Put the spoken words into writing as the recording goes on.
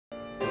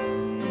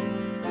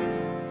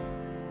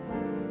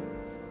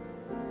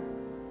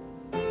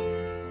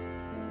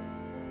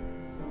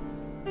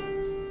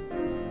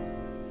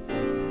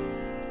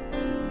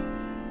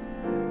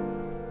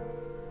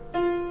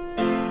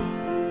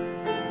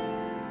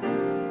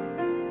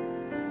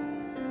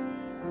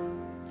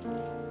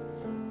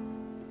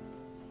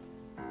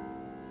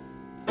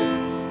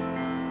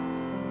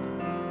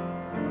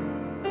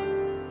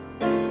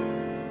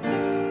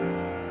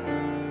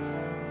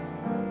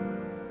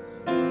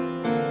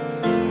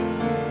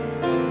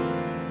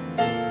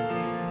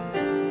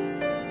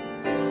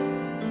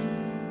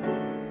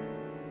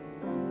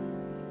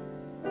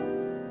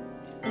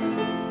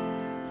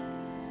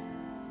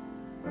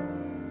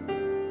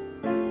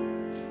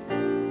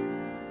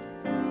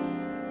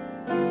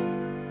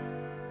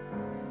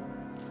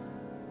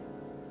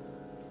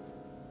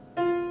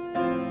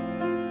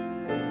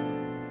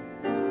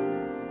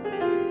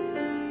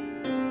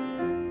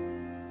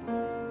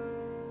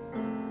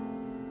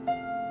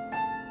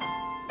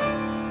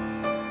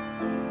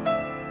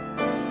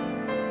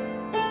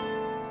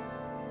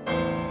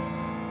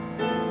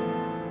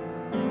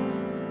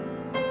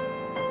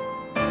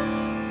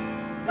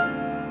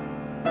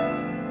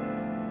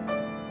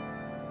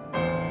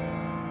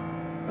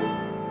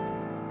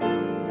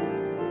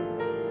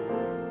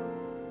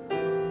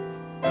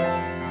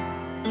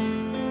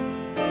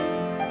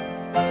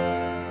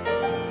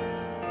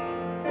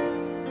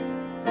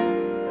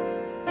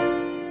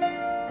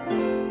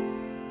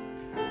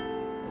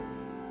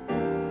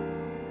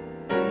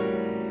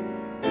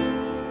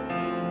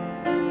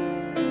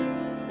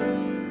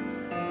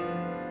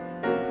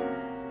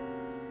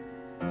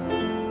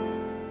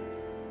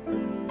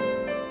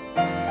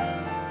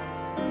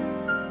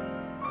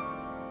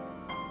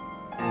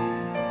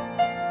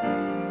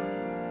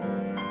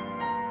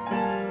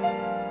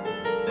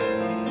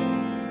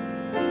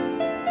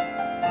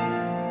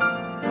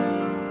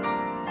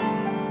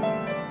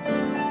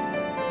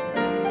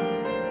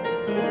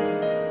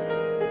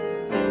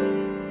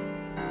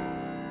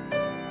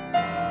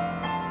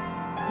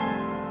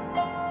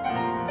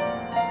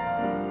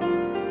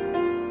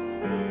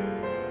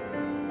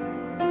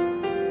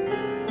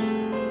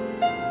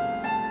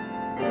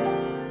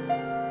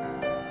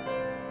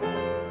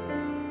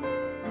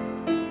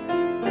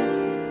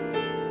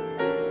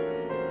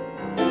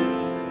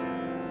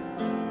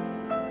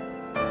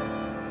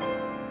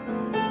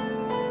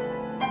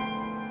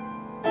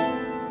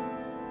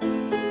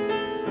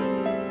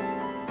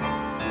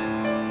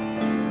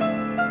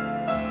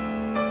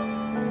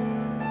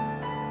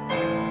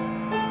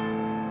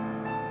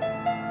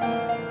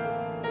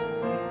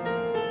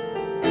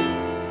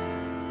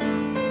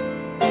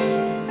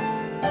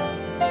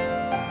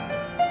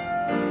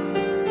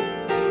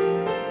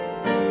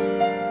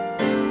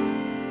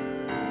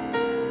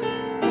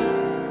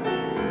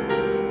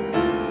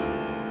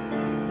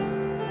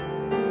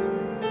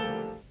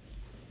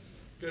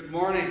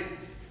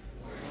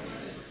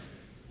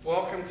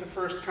to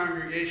First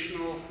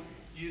Congregational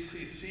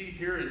UCC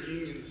here in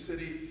Union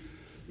City,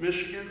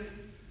 Michigan.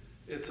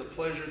 It's a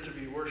pleasure to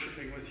be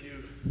worshiping with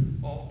you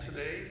all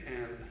today,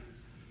 and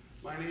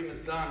my name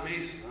is Don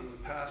Mason. I'm the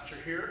pastor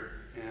here,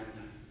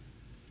 and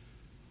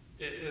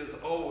it is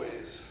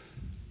always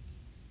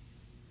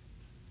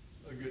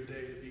a good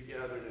day to be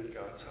gathered in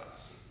God's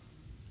house.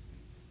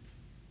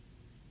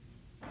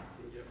 If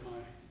I can get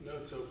my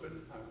notes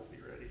open, I will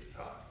be ready to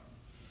talk.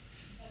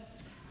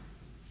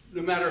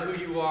 No matter who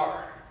you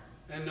are,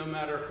 and no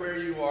matter where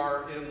you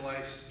are in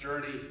life's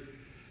journey,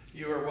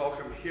 you are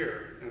welcome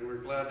here, and we're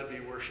glad to be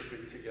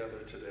worshiping together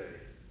today.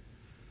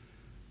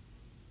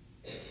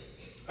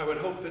 I would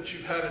hope that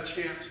you've had a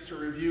chance to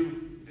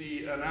review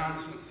the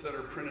announcements that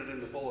are printed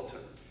in the bulletin.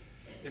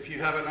 If you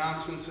have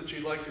announcements that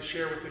you'd like to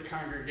share with the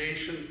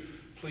congregation,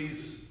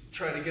 please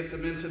try to get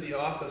them into the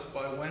office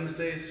by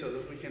Wednesdays so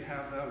that we can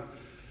have them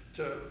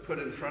to put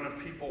in front of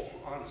people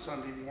on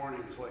Sunday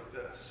mornings like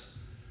this.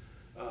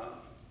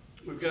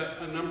 We've got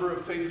a number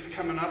of things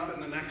coming up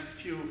in the next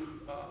few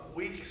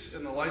weeks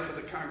in the life of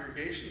the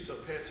congregation, so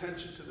pay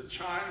attention to the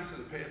chimes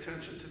and pay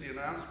attention to the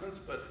announcements.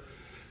 But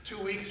 2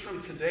 weeks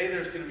from today,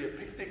 there's going to be a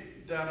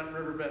picnic down at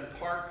Riverbend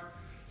Park.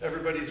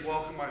 Everybody's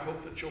welcome. I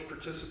hope that you'll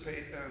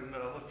participate and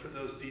look for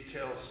those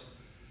details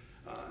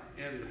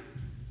in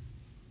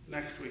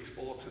next week's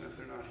bulletin if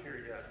they're not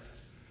here yet.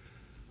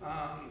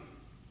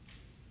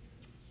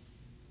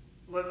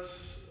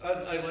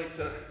 I'd like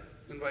to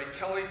invite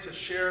Kelly to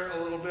share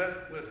a little bit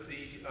with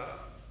the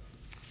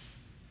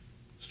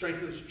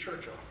Strengthen the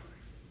Church offering.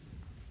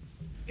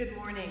 Good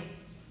morning.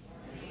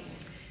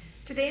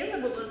 Today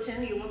in the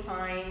bulletin you will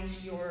find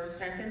your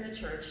Strengthen the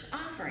Church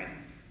offering.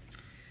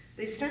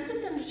 The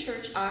Strengthen the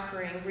Church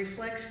offering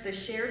reflects the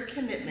shared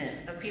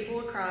commitment of people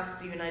across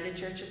the United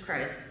Church of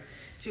Christ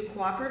to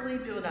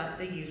cooperatively build up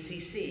the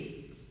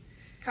UCC.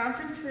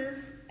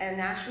 Conferences and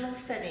national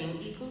setting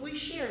equally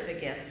share the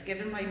gifts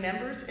given by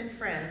members and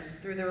friends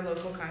through their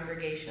local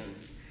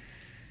congregations.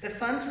 The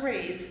funds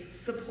raised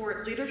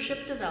support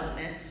leadership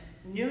development,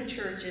 new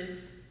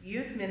churches,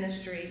 youth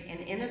ministry, and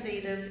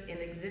innovative and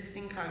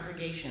existing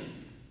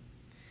congregations.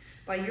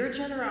 By your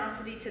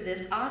generosity to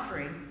this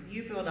offering,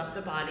 you build up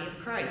the body of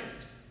Christ.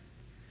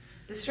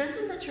 The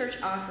Strengthen the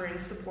Church offering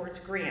supports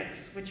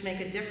grants which make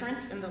a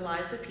difference in the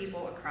lives of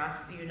people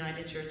across the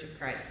United Church of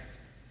Christ.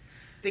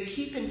 The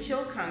Keep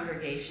Until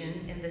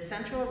congregation in the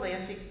Central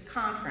Atlantic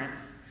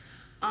Conference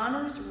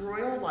honors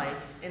royal life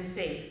and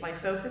faith by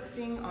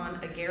focusing on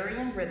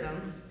agrarian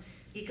rhythms,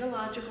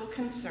 ecological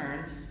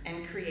concerns,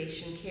 and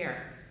creation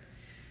care.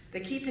 The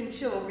Keep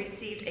Until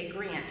received a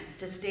grant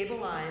to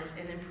stabilize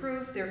and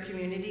improve their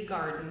community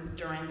garden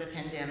during the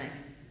pandemic.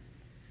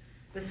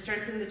 The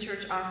Strengthen the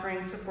Church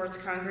offering supports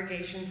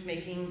congregations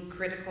making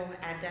critical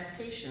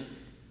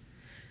adaptations.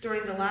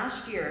 During the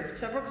last year,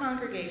 several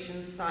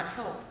congregations sought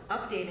help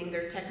updating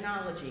their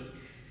technology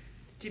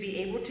to be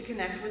able to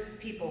connect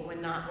with people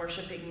when not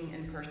worshiping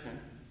in person.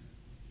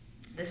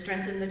 The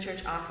Strengthen the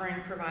Church offering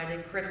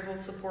provided critical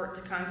support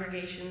to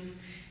congregations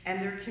and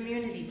their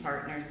community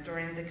partners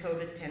during the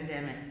COVID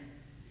pandemic.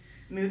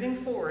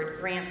 Moving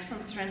forward, grants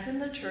from Strengthen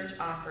the Church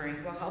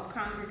offering will help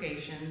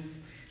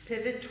congregations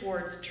pivot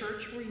towards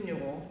church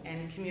renewal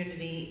and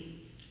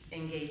community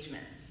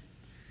engagement.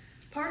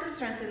 Part of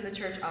Strengthen the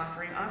Church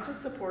offering also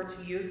supports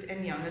youth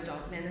and young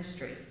adult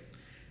ministry.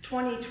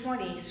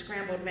 2020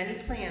 scrambled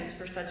many plans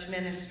for such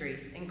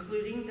ministries,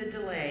 including the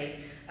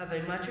delay of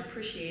a much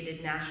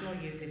appreciated national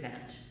youth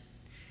event.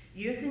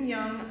 Youth and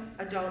young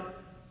adult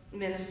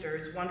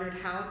ministers wondered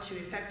how to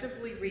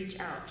effectively reach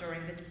out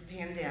during the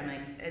pandemic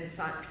and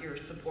sought peer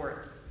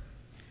support.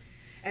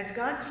 As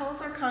God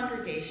calls our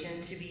congregation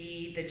to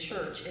be the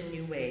church in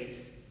new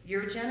ways,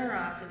 your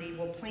generosity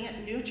will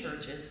plant new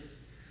churches,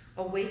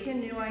 awaken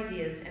new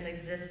ideas in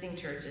existing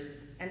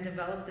churches, and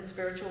develop the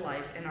spiritual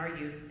life in our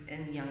youth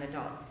and young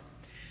adults.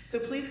 So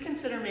please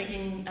consider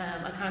making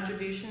a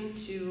contribution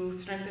to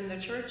Strengthen the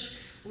Church.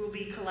 We'll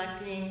be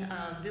collecting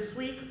this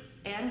week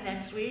and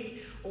next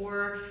week,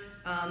 or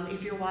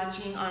if you're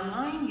watching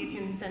online, you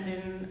can send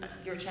in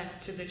your check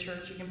to the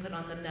church. You can put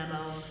on the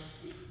memo,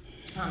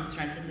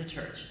 Strengthen the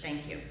Church.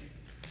 Thank you.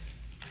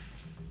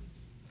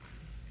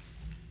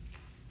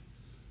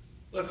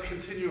 Let's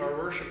continue our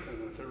worship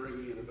then with the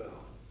ringing of the bell.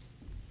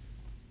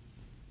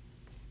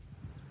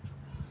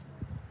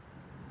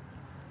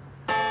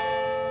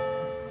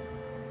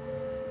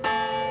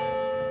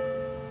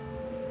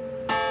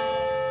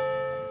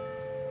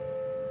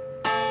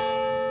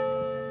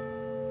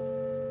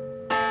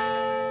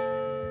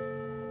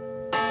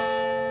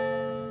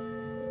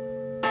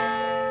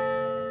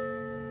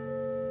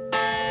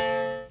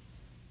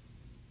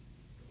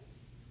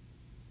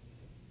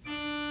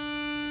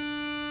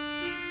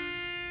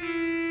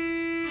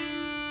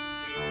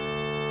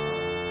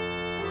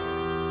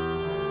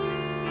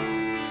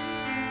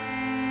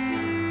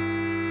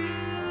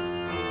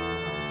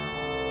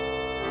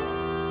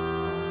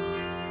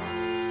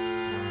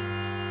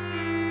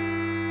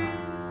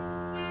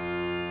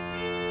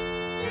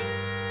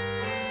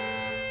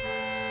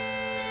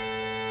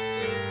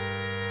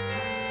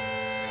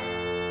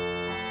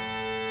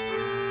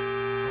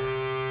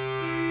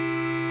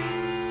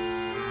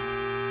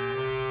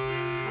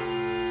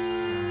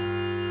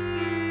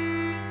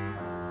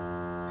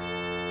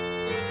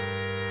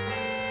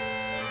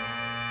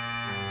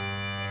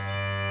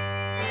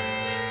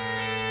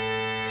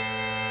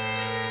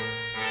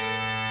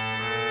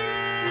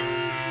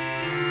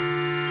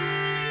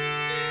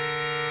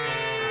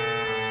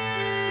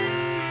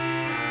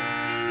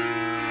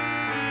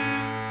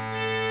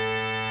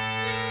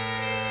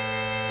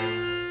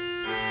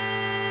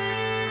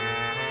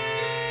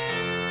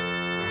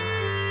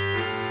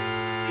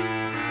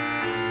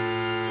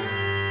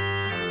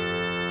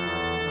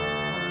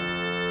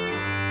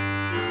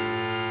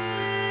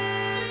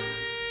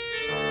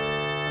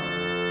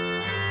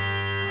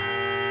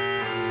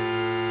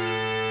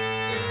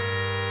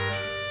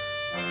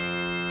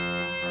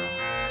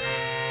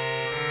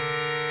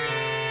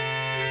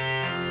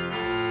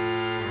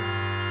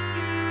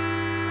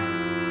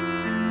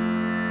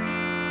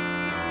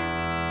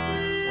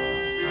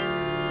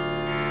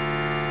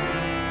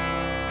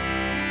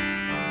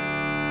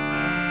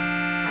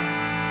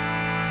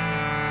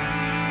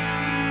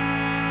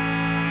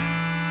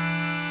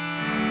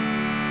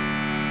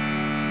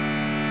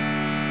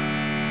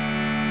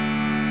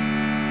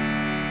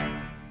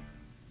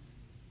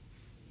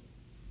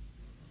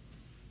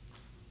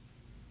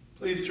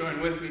 Please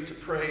join with me to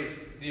pray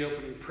the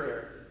opening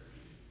prayer.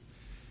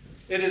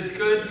 It is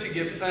good to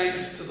give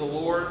thanks to the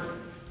Lord,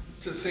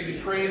 to sing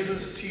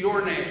praises to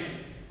your name,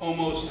 O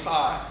Most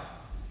High,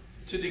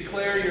 to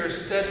declare your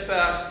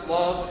steadfast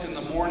love in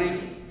the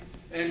morning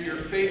and your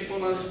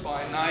faithfulness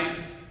by night,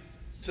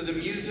 to the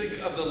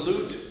music of the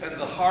lute and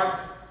the harp,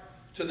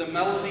 to the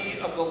melody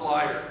of the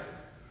lyre.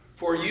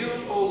 For you,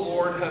 O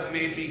Lord, have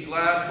made me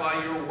glad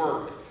by your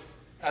work.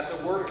 At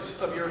the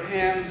works of your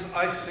hands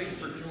I sing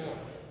for joy.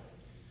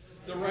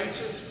 The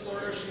righteous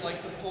flourish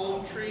like the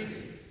palm tree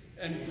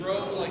and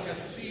grow like a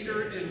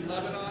cedar in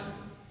Lebanon.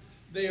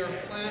 They are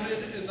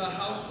planted in the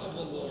house of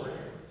the Lord.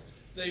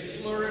 They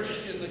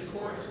flourish in the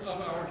courts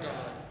of our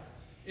God.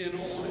 In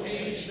old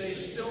age they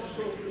still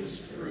produce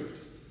fruit.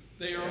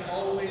 They are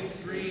always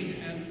green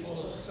and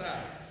full of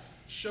sap,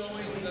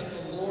 showing that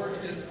the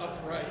Lord is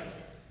upright.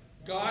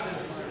 God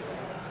is my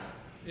rock,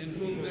 in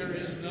whom there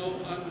is no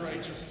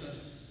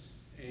unrighteousness.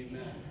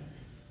 Amen.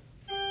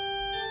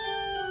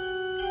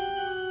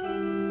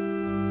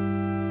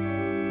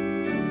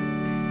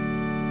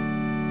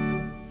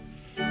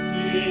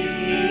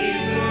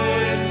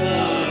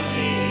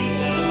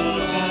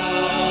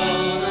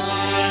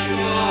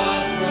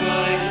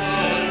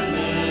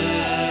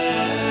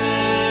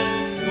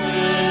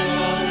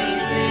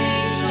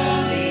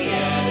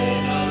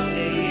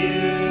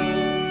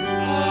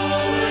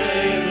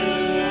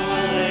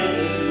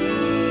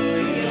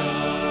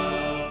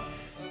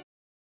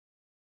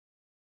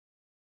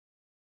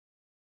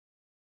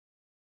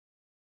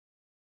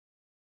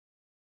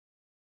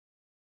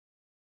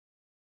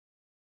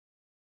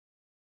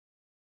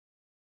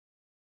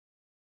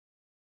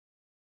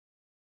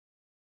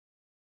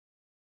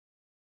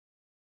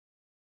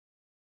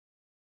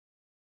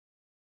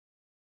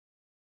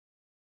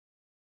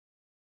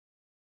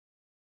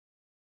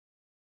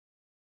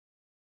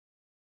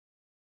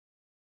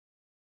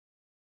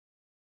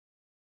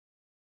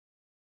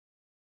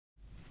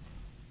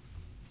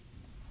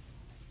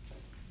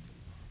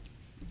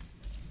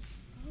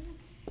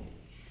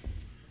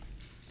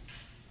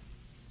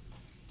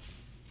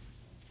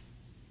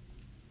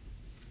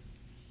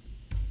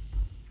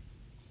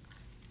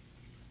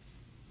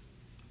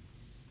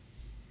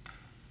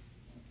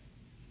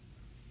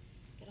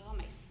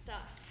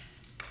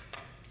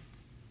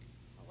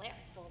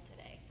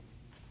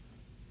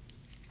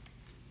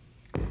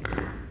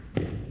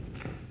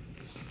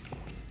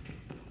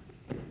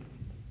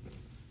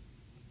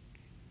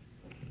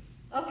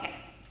 Okay,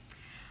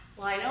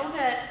 well, I know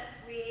that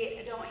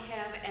we don't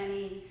have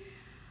any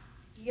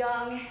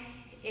young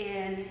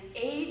in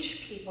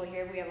age people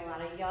here. We have a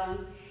lot of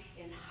young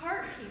in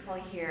heart people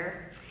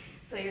here.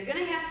 So you're going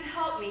to have to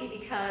help me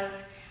because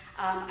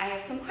I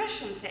have some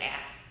questions to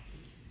ask.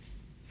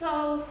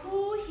 So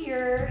who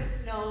here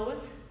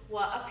knows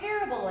what a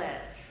parable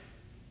is?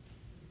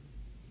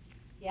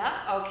 Yep,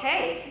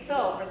 okay.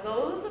 So for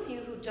those of you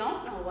who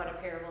don't know what a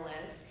parable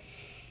is,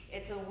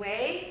 it's a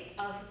way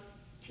of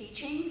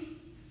teaching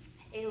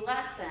a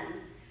lesson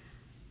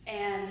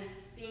and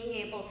being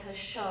able to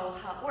show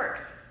how it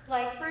works.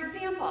 Like, for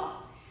example,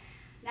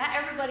 not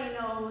everybody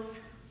knows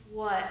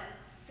what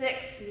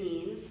 6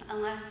 means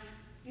unless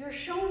you're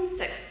shown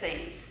 6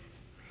 things.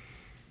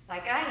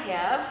 Like I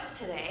have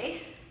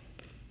today,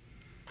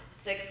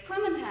 6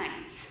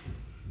 clementines.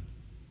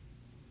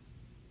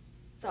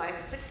 So I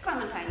have 6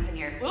 clementines in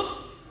here.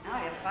 Whoop, now I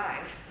have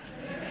 5.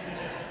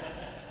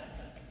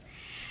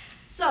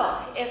 So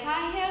if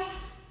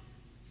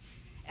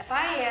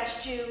I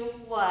asked you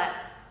what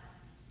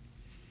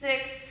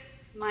 6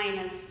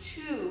 minus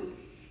 2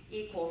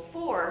 equals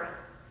 4,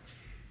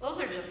 those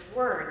are just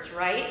words,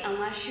 right?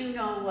 Unless you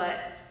know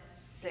what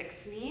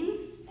 6 means,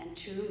 and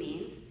 2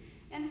 means,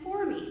 and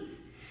 4 means.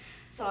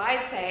 So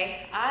I'd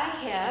say I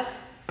have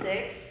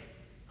 6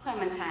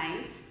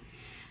 clementines.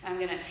 I'm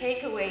going to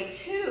take away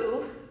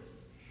 2,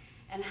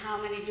 and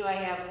how many do I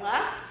have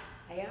left?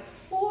 I have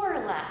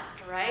 4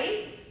 left,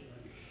 right?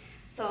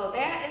 So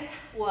that is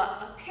what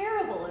a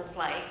parable is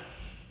like.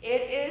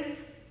 It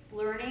is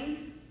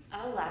learning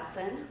a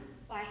lesson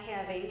by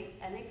having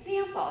an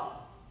example.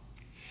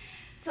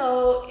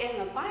 So in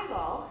the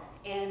Bible,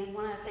 and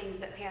one of the things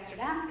that Pastor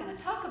Don's going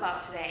to talk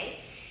about today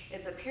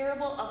is the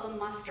parable of the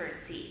mustard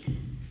seed.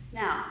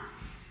 Now,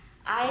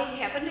 I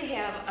happen to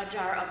have a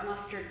jar of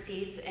mustard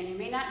seeds, and you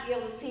may not be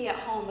able to see at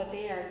home, but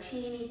they are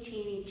teeny,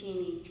 teeny,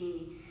 teeny,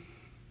 teeny,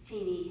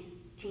 teeny,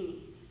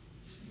 teeny,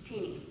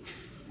 teeny,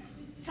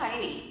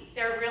 tiny.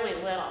 They're really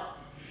little.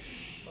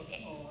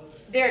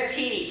 They're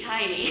teeny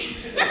tiny.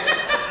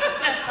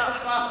 That's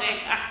how small they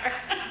are.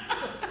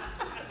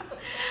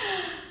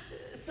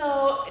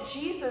 So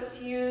Jesus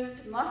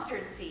used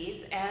mustard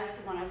seeds as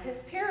one of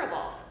his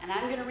parables, and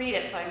I'm going to read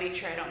it so I make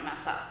sure I don't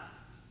mess up.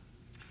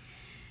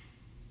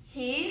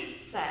 He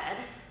said,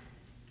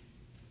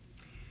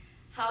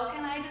 "How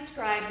can I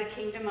describe the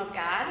kingdom of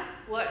God?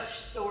 What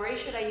story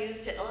should I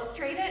use to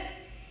illustrate it?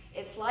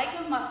 It's like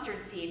a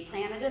mustard seed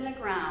planted in the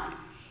ground.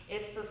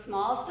 It's the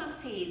smallest of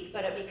seeds,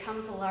 but it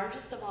becomes the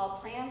largest of all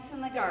plants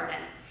in the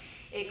garden.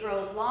 It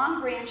grows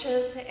long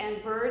branches,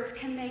 and birds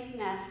can make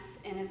nests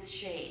in its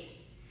shade.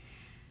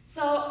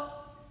 So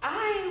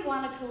I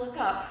wanted to look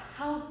up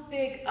how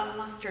big a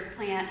mustard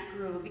plant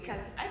grew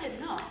because I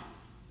didn't know.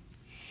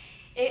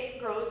 It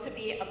grows to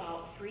be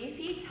about 3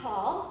 feet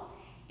tall,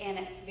 and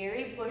it's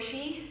very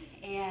bushy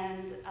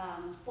and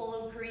full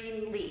of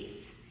green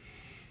leaves.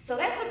 So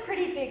that's a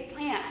pretty big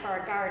plant for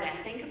our garden.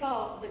 Think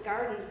about the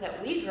gardens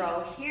that we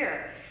grow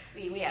here. I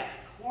mean, we have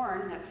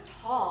corn that's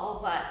tall,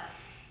 but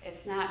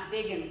it's not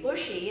big and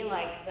bushy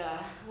like the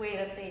way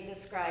that they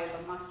describe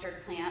a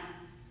mustard plant.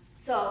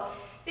 So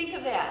think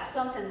of that,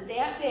 something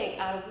that big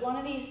out of one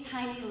of these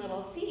tiny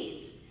little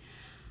seeds.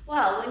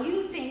 Well, when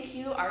you think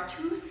you are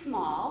too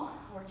small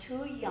or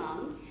too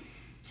young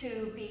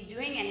to be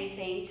doing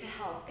anything to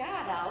help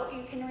God out,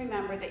 you can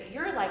remember that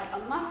you're like a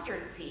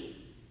mustard seed.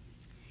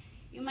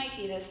 You might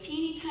be this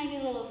teeny tiny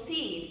little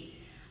seed,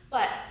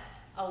 but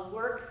a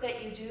work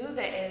that you do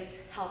that is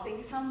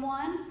helping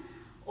someone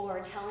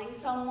or telling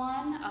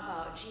someone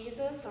about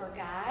Jesus or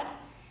God,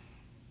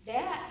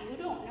 that you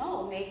don't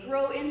know may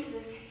grow into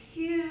this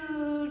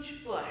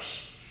huge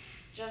bush.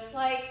 Just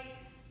like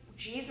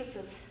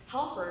Jesus'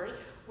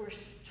 helpers were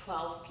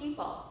 12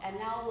 people, and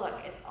now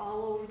look, it's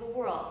all over the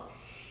world.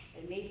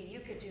 And maybe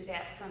you could do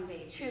that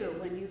someday too,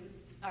 when you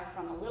are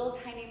from a little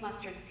tiny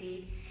mustard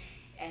seed,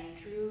 and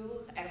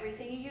through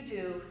everything you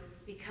do,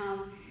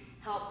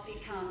 help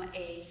become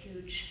a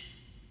huge,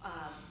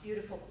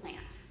 beautiful plant.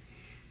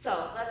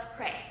 So let's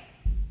pray.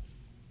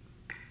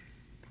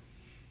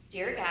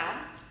 Dear God,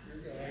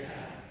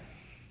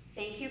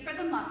 thank you for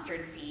the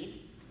mustard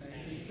seed.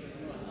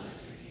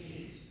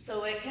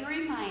 So it can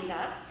remind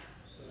us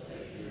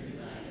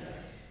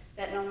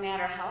that no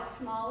matter how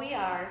small we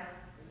are,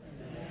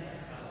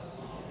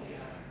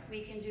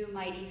 we can do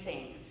mighty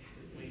things.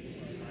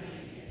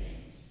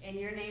 In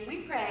your name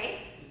we pray.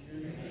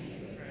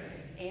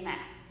 Amen.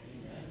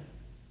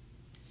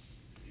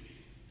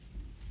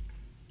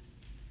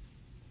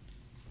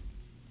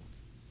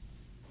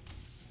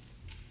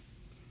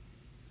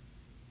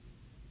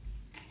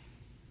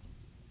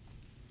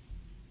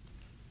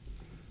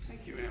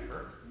 Thank you,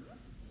 Amber.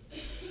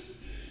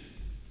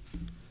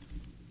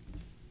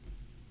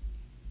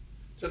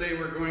 Today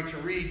we're going to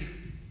read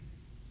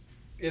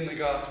in the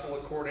Gospel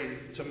according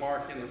to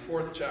Mark in the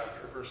 4th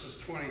chapter, verses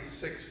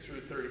 26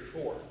 through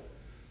 34.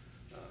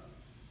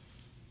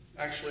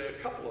 Actually, a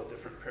couple of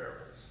different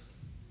parables.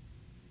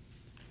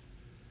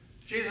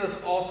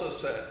 Jesus also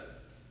said,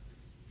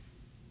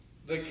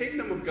 "The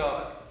kingdom of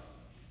God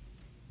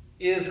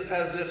is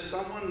as if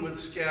someone would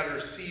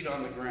scatter seed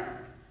on the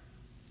ground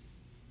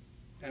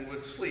and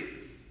would sleep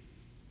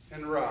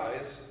and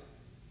rise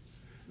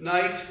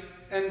night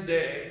and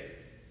day,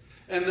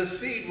 and the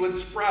seed would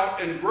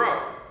sprout and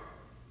grow.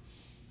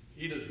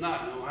 He does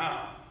not know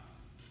how.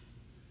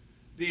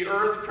 The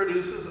earth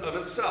produces of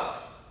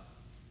itself,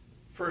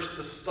 first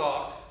the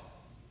stalk,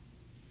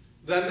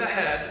 then the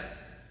head,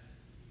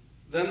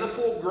 then the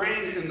full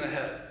grain in the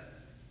head.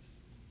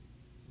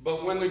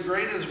 But when the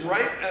grain is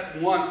ripe at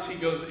once, he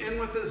goes in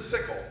with his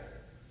sickle,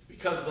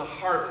 because the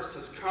harvest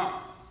has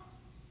come."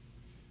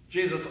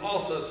 Jesus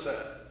also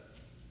said,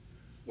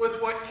 "With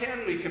what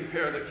can we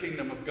compare the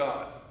kingdom of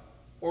God?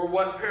 Or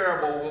what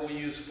parable will we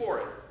use for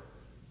it?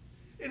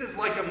 It is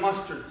like a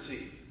mustard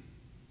seed,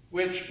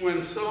 which,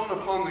 when sown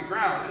upon the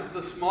ground, is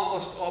the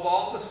smallest of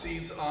all the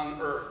seeds on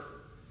earth.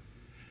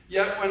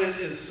 Yet when it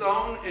is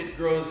sown, it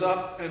grows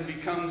up and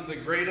becomes the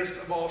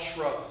greatest of all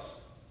shrubs,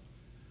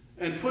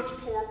 and puts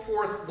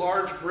forth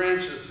large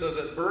branches so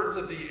that birds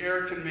of the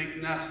air can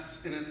make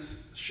nests in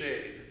its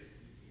shade.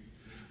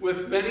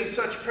 With many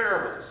such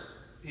parables,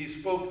 he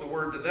spoke the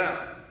word to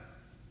them,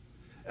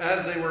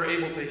 as they were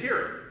able to hear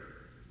it.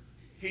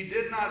 He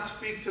did not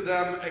speak to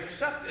them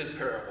except in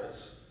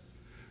parables,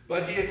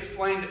 but he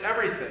explained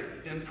everything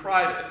in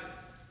private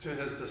to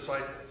his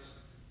disciples."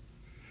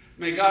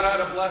 May God add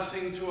a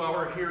blessing to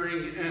our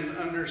hearing and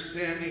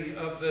understanding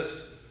of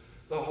this,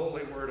 the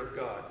holy word of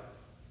God.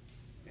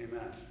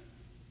 Amen.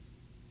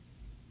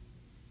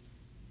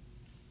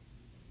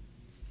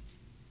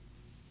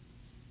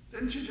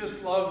 Didn't you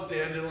just love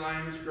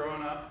dandelions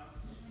growing up?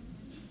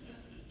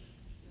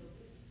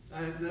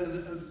 And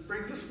it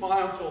brings a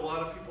smile to a lot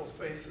of people's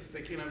faces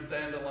thinking of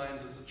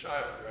dandelions as a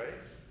child, right?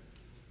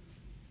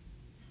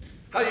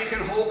 How you can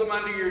hold them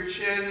under your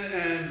chin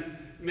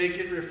and make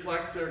it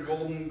reflect their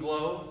golden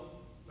glow.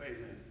 Wait a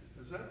minute,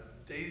 is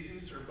that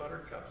daisies or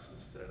buttercups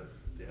instead of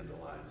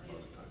dandelions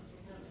most times?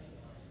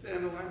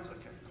 Dandelions,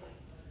 okay, cool.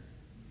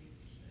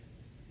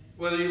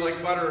 Whether you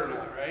like butter or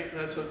not, right?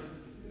 That's what,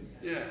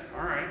 yeah,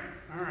 all right.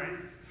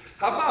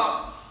 How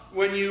about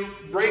when you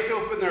break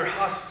open their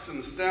husks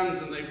and stems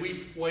and they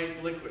weep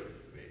white liquid?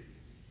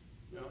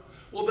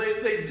 Well,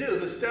 they do.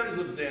 The stems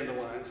of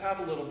dandelions have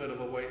a little bit of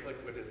a white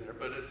liquid in there,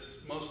 but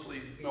it's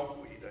mostly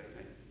milkweed, I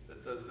think,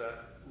 that does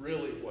that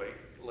really white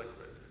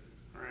liquid.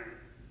 All right.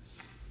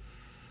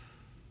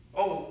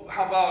 Oh,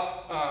 how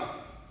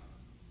about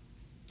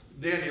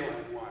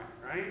dandelion wine,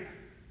 right?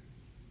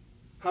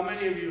 How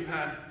many of you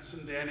have had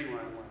some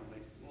dandelion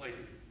wine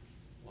lately?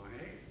 Well,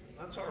 hey,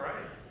 that's all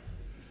right.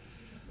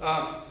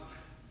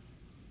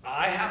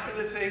 I happen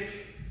to think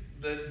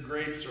that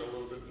grapes are a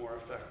little bit more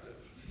effective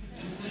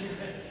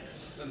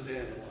than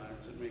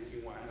dandelions in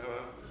making wine.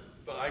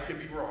 But I could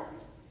be wrong.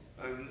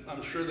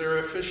 I'm sure there are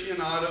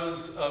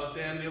aficionados of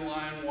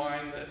dandelion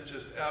wine that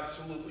just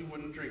absolutely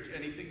wouldn't drink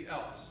anything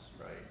else,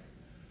 right?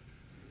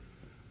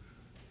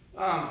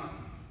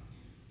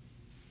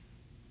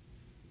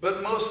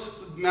 But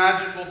most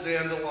magical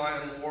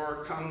dandelion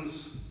lore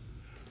comes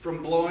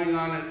from blowing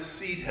on its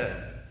seed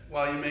head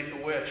while you make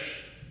a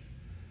wish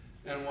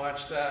and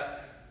watch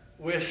that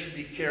wish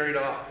be carried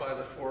off by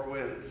the four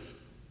winds.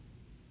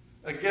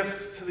 A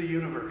gift to the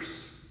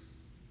universe.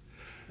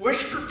 Wish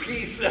for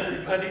peace,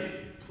 everybody,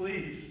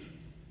 please.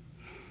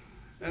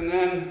 And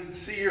then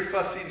see your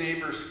fussy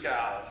neighbor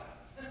scowl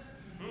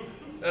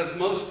as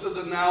most of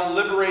the now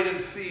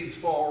liberated seeds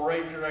fall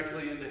right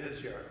directly into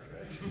his yard,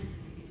 right?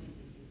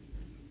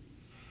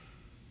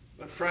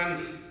 But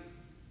friends,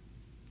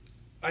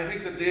 I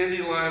think the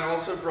dandelion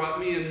also brought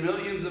me and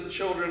millions of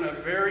children a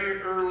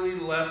very early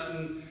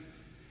lesson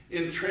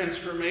in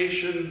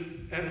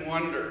transformation and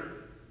wonder.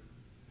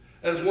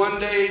 As one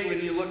day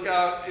when you look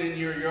out in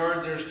your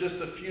yard, there's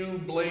just a few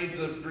blades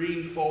of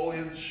green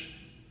foliage,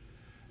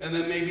 and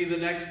then maybe the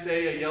next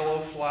day a yellow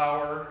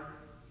flower,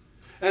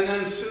 and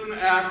then soon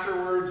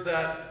afterwards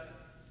that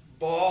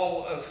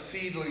ball of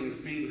seedlings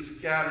being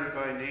scattered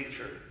by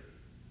nature.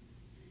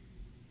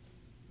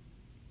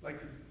 Like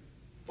the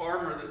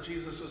farmer that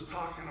Jesus was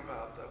talking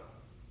about, though.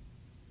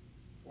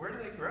 Where do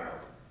they grow?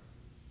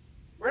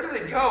 Where do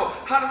they go?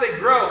 How do they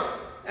grow?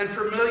 And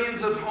for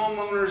millions of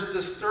homeowners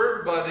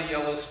disturbed by the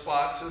yellow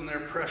spots in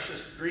their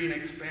precious green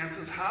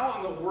expanses, how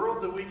in the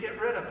world do we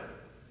get rid of it?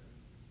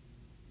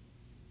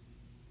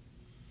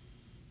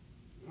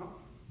 Well,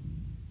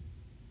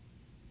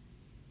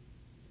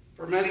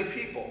 for many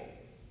people,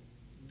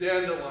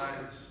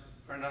 dandelions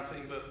are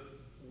nothing but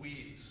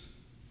weeds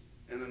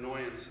and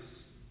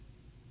annoyances.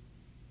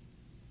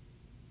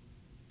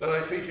 But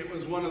I think it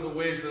was one of the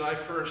ways that I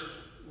first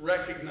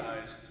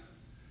recognized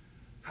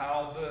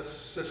how this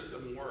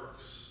system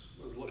works,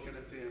 was looking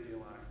at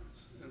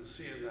dandelions and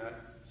seeing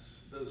that,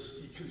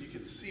 because you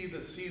can see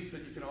the seeds,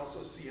 but you can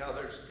also see how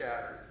they're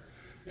scattered.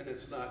 And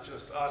it's not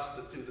just us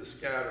that do the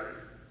scattering.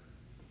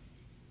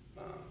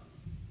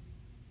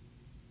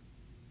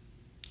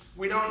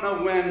 We don't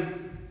know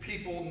when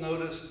people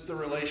noticed the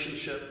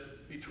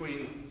relationship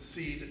between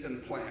seed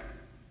and plant.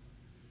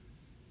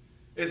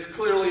 It's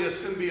clearly a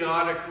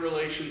symbiotic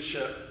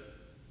relationship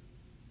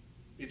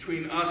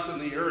between us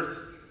and the earth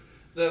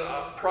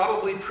that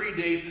probably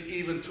predates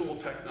even tool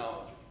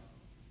technology.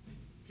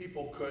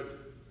 People could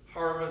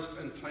harvest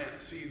and plant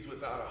seeds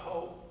without a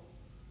hoe,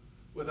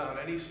 without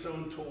any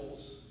stone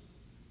tools.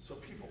 So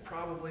people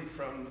probably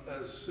from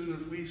as soon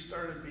as we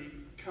started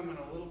becoming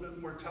a little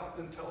bit more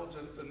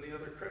intelligent than the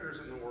other critters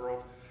in the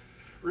world,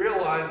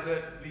 realized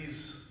that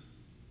these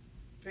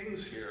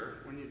things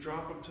here, when you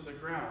drop them to the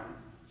ground,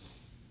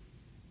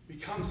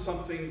 become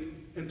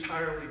something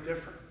entirely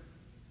different.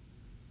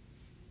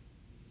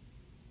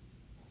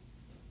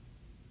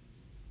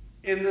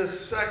 In this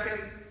second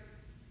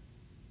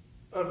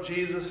of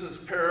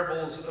Jesus'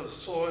 parables of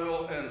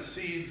soil and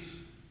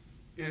seeds,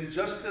 in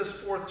just this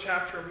 4th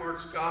chapter of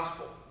Mark's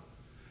Gospel,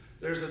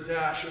 there's a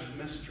dash of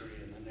mystery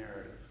in the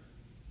narrative.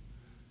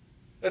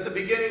 At the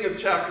beginning of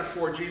chapter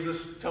 4,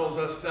 Jesus tells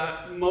us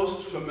that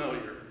most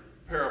familiar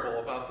parable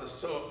about the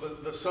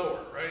sower,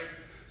 right?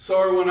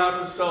 Sower went out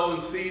to sow,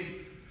 and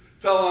seed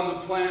fell on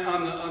the plant,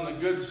 on the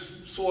good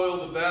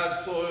soil, the bad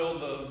soil,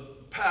 the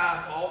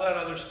path, all that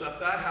other stuff.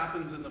 That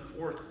happens in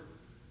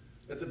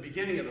at the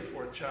beginning of the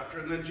 4th chapter.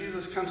 And then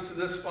Jesus comes to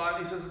this spot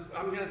and he says,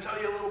 I'm going to tell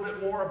you a little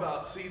bit more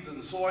about seeds and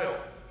soil.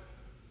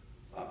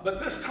 But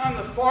this time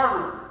the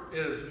farmer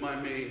is my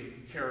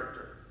main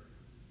character.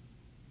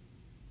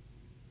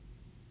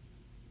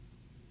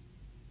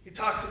 He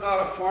talks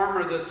about a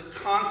farmer that's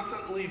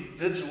constantly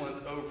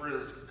vigilant over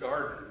his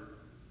garden,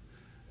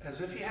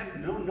 as if he had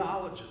no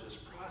knowledge of this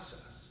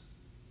process.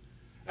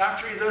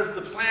 After he does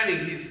the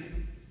planting, he's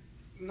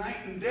night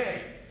and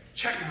day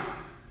checking on it.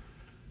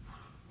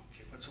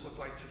 Okay, what's it look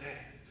like today?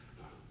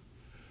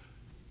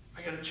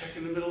 I got to check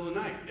in the middle of the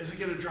night. Is it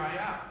going to dry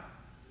out?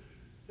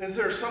 Is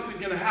there something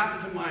going to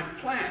happen to my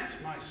plants,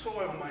 my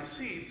soil, my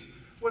seeds?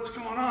 What's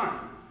going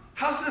on?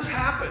 How's this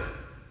happen?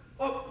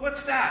 Oh,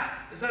 what's that?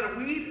 Is that a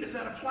weed? Is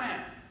that a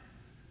plant?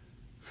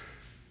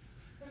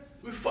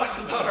 We fuss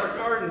about our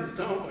gardens,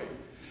 don't we?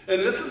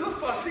 And this is a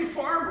fussy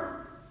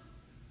farmer.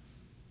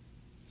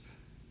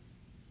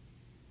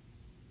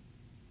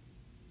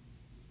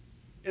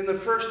 In the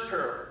first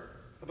parable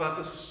about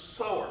the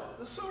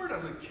sower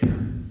doesn't care.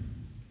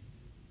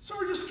 The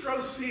sower just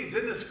throws seeds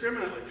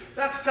indiscriminately.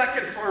 That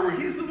second farmer,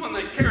 he's the one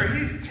that cares.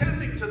 He's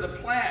tending to the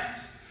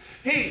plants.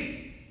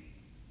 He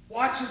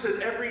watches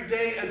it every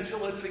day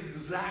until it's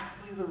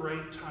exactly the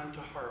right time to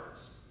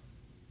harvest.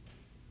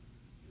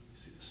 You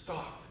see the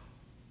stalk,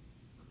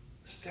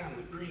 the stem,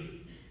 the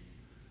green,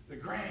 the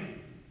grain,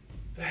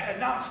 the head.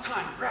 Now it's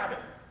time. Grab it.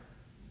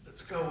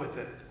 Let's go with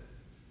it.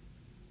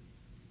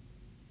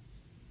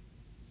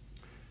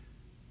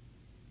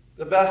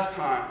 The best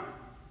time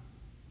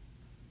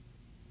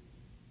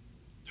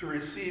to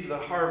receive the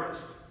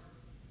harvest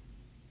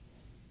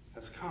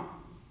has come.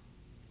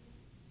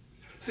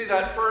 See,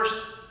 that first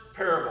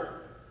parable,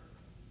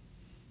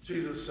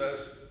 Jesus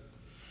says,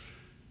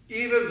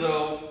 even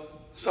though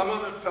some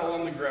of it fell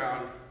on the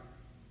ground,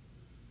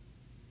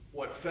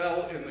 what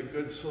fell in the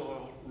good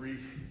soil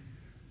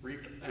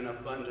reaped an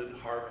abundant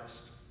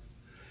harvest.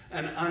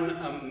 An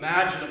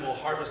unimaginable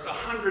harvest,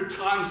 100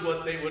 times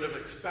what they would have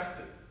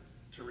expected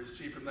to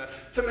receive from that,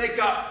 to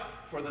make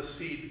up for the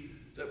seed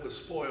that was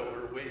spoiled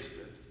or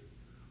wasted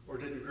or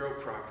didn't grow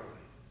properly.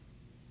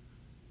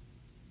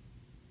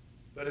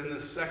 But in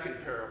this second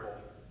parable,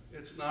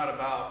 it's not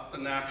about the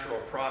natural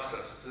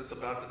processes, it's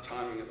about the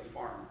timing of the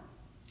farmer.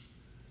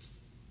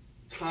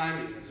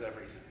 Timing is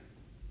everything.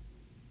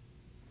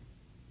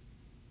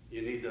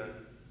 You need to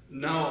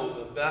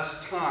know the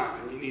best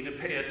time, and you need to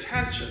pay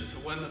attention to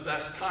when the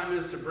best time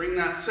is to bring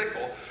that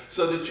sickle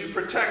so that you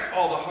protect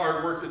all the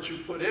hard work that you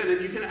put in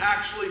and you can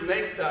actually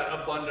make that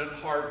abundant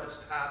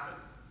harvest happen.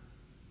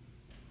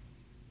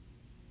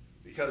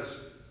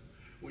 Because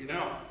we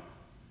know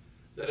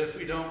that if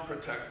we don't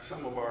protect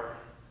some of our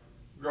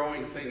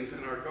growing things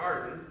in our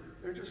garden,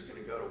 they're just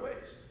going to go to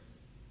waste.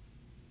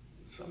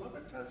 And some of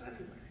it does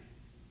anyway.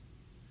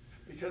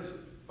 Because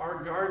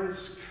our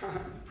gardens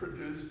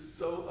produce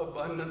so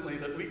abundantly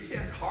that we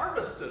can't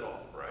harvest it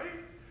all, right?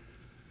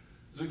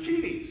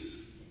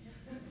 Zucchinis,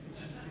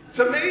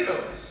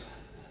 tomatoes.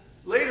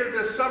 Later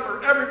this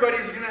summer,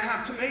 everybody's going to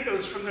have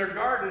tomatoes from their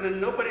garden,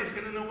 and nobody's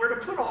going to know where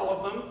to put all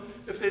of them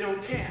if they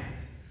don't can.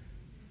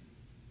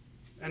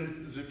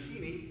 And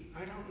zucchini,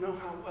 I don't know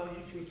how well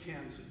you can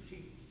can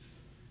zucchini.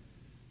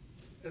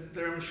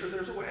 I'm sure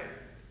there's a way.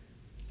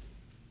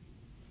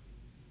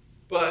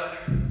 But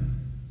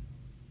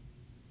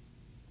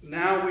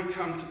now we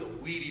come to the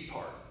weedy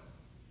part.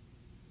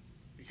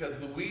 Because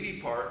the weedy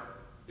part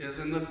is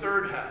in the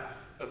third half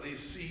of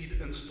these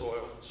seed and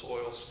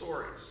soil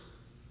stories.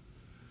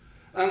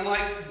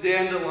 Unlike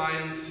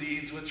dandelion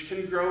seeds, which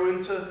can grow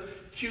into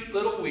cute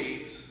little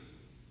weeds,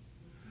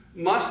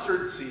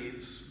 mustard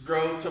seeds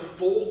grow to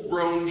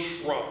full-grown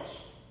shrubs,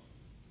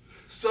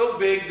 so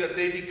big that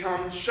they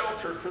become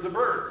shelter for the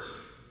birds.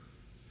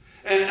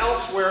 And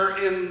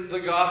elsewhere in the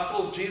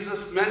Gospels,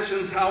 Jesus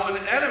mentions how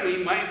an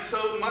enemy might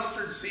sow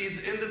mustard seeds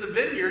into the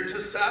vineyard to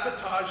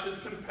sabotage his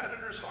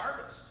competitor's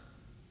harvest.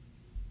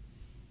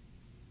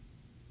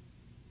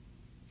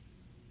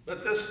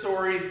 But this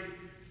story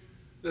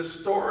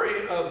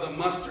of the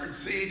mustard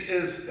seed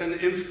is an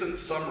instant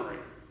summary.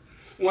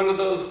 One of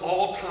those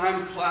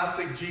all-time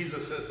classic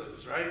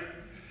Jesusisms, right?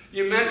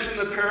 You mention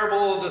the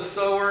parable of the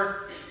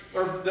sower,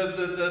 or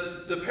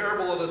the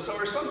parable of the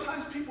sower.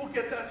 Sometimes people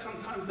get that,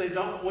 sometimes they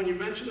don't. But when you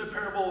mention the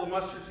parable of the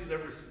mustard seed,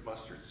 everybody says,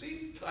 mustard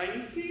seed,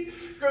 tiny seed,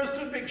 grows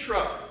to a big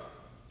shrub.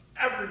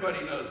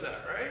 Everybody knows that,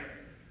 right?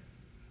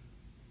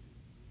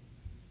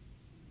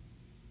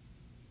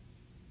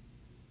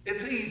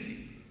 It's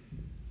easy.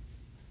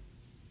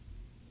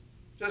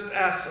 Just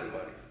ask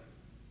somebody.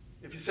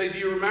 If you say, do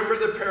you remember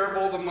the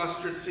parable of the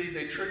mustard seed?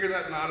 They trigger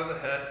that nod of the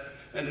head,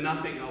 and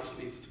nothing else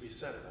needs to be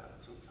said about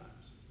it sometimes.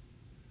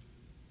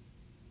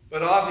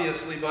 But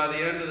obviously, by the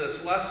end of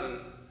this lesson,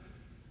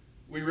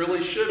 we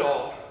really should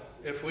all,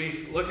 if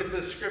we look at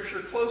this scripture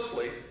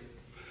closely,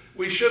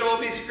 we should all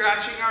be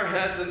scratching our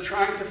heads and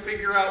trying to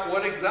figure out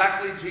what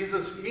exactly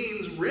Jesus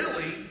means,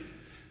 really,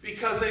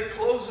 because it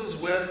closes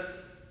with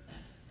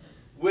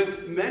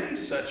many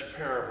such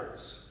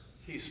parables.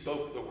 He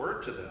spoke the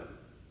word to them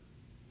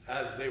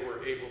as they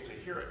were able to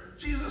hear it.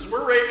 Jesus,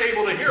 we're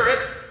able to hear it,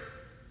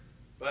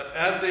 but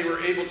as they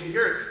were able to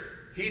hear it,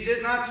 he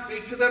did not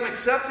speak to them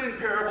except in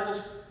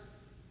parables,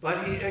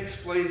 but he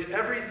explained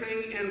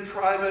everything in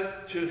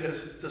private to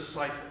his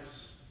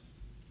disciples.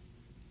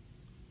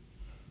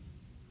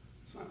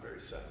 It's not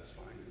very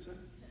satisfying, is it?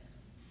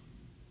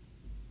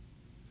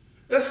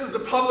 This is the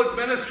public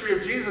ministry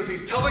of Jesus.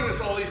 He's telling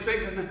us all these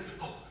things, and then,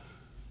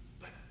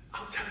 but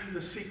I'll tell you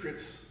the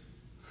secrets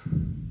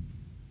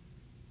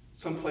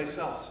someplace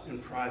else in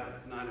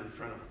private, not in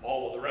front of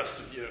all of the rest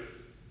of you.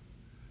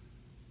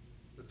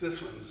 But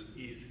this one's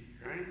easy,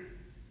 right?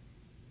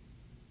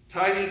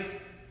 Tiny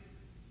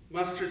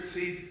mustard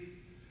seed,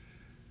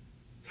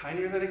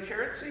 tinier than a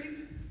carrot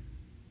seed?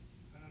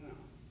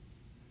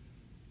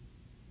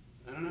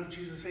 I don't know if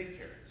Jesus ate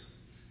carrots.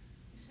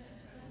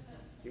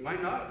 He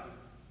might not have.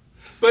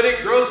 But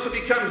it grows to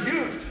become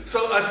huge.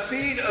 So a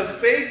seed of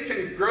faith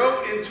can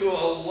grow into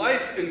a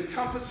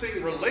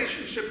life-encompassing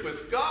relationship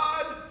with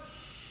God.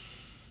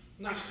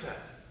 Enough said.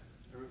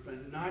 Everybody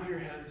nod your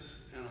heads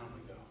and on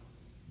we go.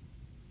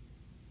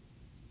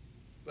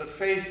 But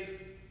faith,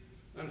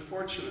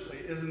 unfortunately,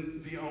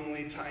 isn't the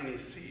only tiny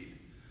seed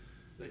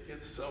that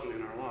gets sown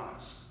in our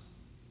lives.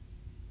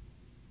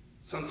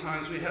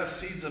 Sometimes we have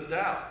seeds of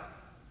doubt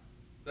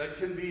that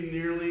can be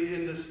nearly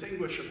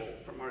indistinguishable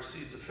from our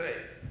seeds of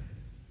faith.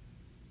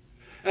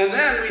 And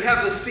then we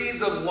have the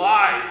seeds of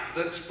lies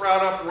that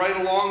sprout up right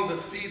along the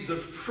seeds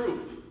of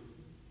truth.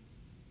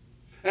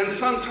 And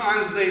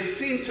sometimes they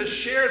seem to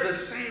share the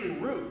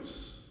same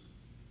roots,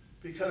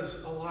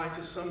 because a lie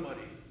to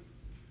somebody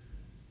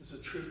is a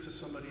truth to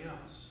somebody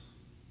else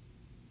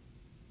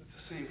with the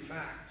same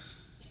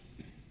facts.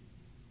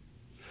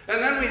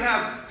 And then we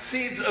have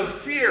seeds of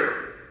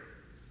fear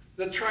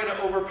that try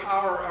to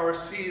overpower our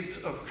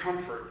seeds of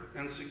comfort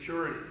and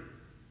security.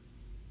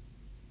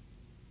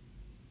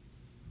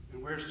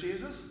 And where's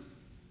Jesus?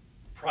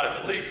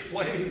 Privately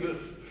explaining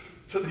this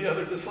to the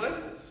other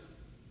disciples.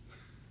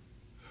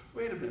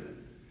 Wait a minute.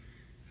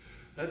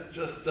 That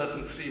just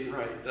doesn't seem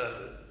right, does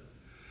it?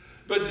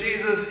 But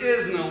Jesus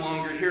is no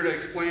longer here to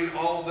explain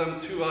all of them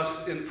to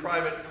us in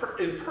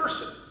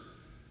person.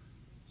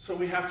 So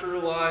we have to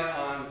rely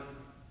on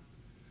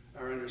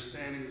our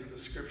understandings of the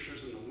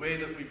scriptures and the way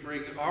that we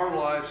bring our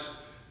lives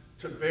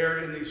to bear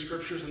in these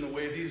scriptures and the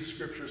way these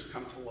scriptures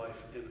come to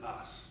life in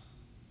us.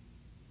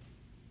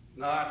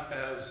 Not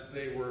as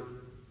they were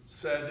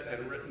said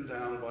and written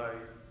down by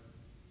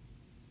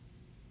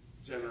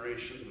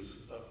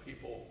generations of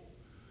people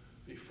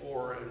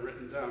before and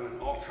written down in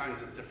all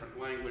kinds of different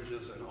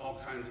languages and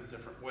all kinds of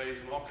different ways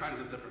and all kinds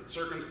of different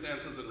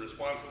circumstances and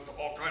responses to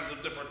all kinds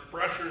of different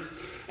pressures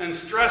and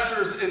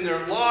stressors in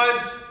their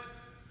lives.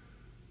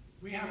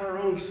 We have our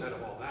own set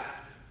of all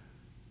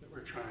that we're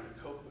trying to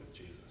cope with,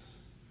 Jesus.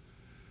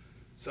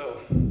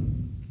 So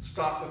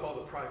stop with all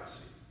the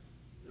privacy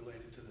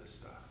related to this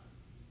stuff.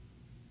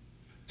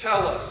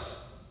 Tell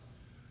us,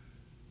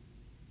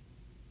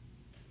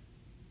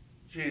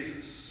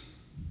 Jesus,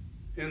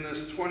 in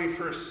this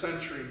 21st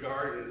century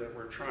garden that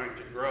we're trying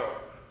to grow,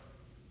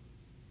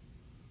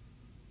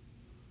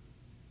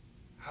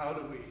 how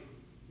do we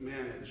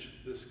manage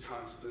this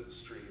constant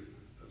stream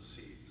of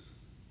seeds?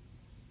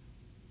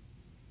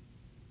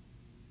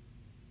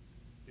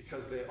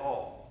 Because they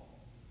all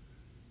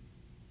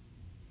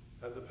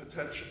have the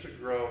potential to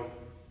grow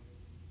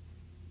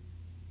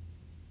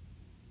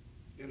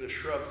into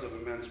shrubs of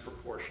immense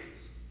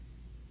proportions.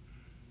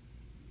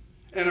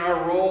 And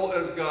our role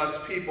as God's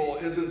people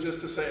isn't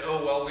just to say,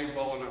 oh, well, leave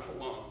well enough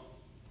alone,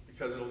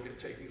 because it'll get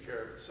taken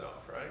care of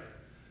itself, right?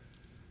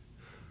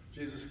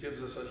 Jesus gives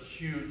us a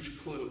huge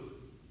clue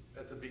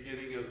at the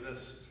beginning of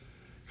this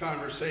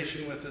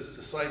conversation with his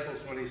disciples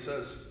when he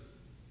says,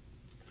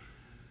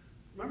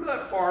 remember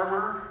that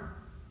farmer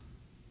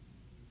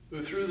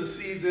who threw the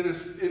seeds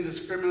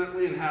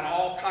indiscriminately and had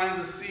all kinds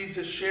of seed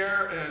to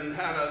share and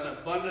had an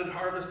abundant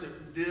harvest?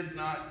 It did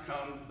not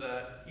come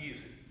that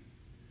easy.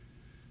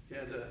 He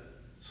had to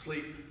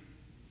sleep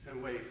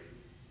and wake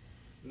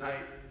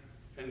night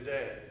and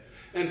day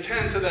and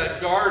tend to that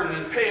garden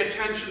and pay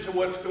attention to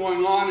what's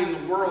going on in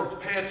the world, to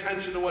pay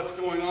attention to what's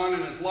going on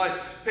in his life,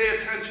 pay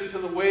attention to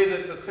the way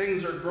that the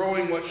things are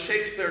growing, what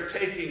shapes they're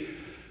taking.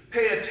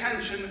 Pay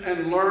attention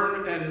and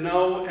learn and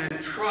know and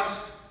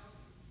trust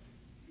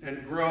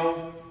and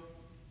grow.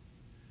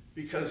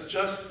 Because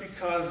just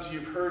because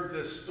you've heard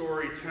this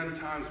story 10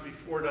 times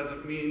before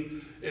doesn't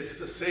mean it's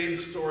the same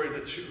story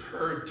that you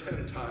heard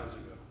 10 times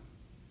ago.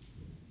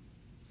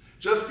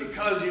 Just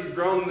because you've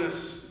grown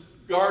this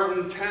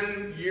garden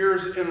 10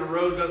 years in a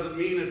row doesn't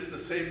mean it's the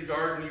same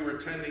garden you were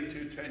tending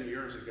to 10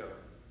 years ago.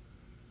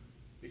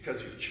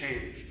 Because you've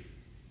changed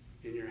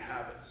in your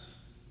habits.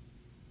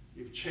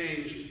 You've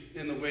changed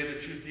in the way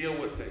that you deal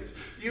with things.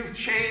 You've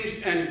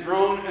changed and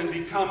grown and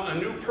become a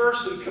new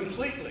person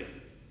completely.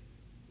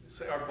 You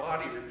say our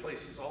body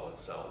replaces all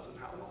its cells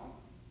in how long?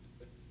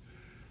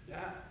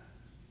 Yeah,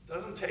 it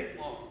doesn't take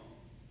long.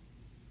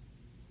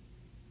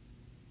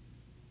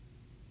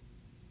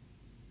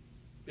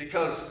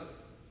 Because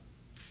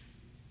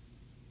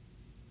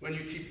when you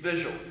keep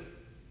vigil,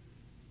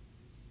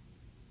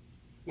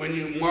 when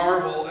you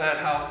marvel at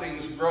how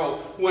things grow,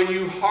 when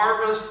you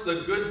harvest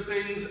the good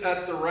things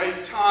at the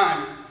right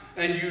time,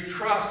 and you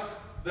trust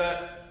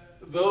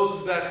that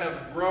those that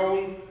have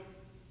grown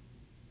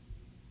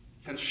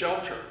can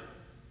shelter,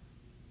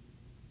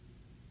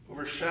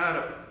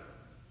 overshadow,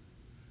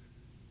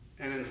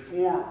 and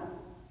inform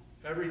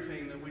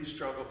everything that we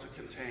struggle to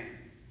contain.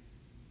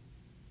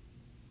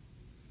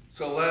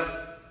 So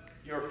let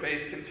your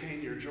faith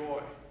contain your joy.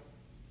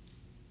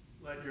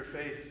 Let your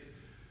faith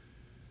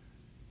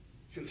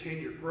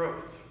contain your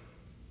growth.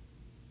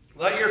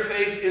 Let your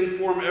faith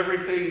inform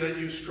everything that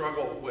you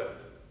struggle with.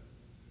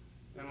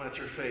 And let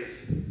your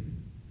faith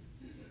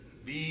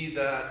be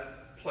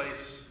that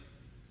place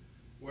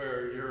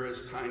where you're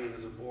as tiny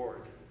as a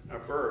bird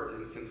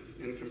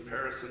in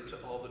comparison to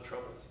all the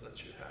troubles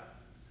that you have.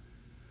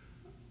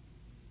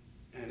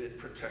 And it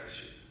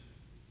protects you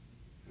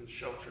and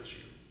shelters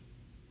you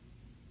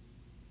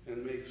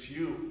and makes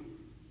you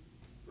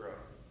grow.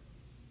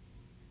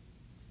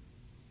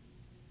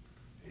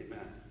 Amen.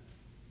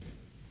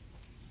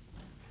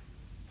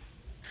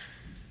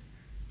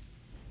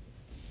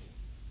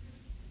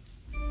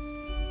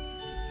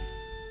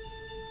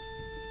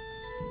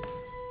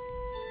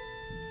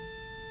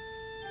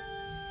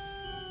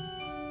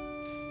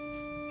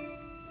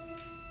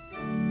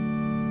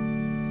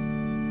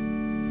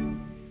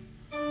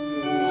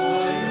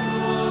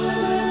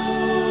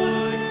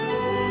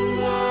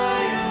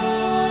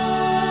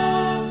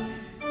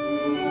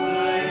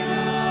 Kumbaya,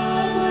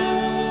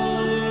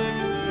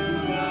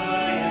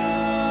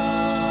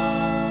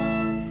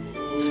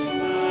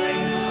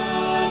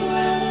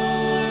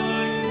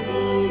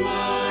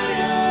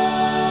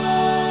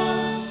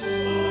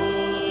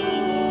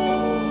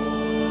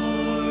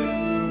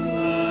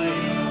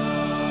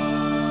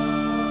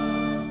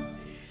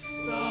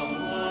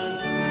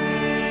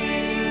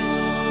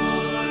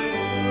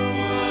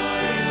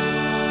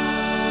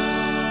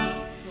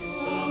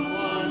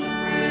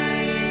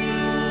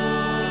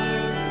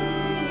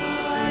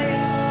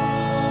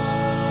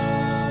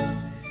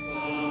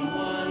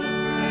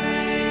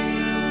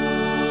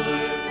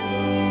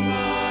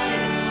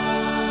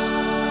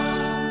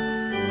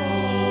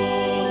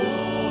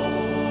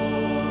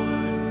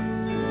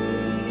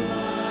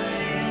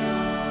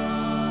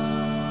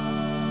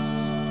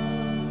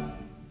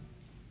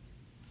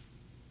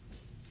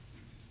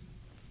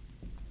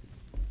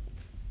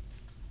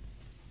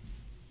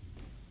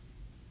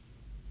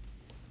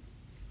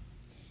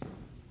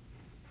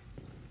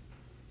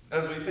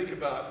 as we think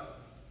about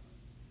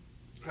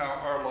how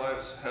our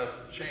lives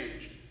have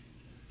changed,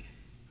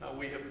 how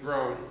we have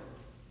grown,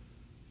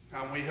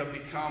 how we have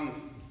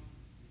become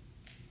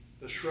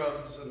the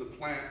shrubs and the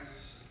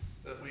plants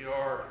that we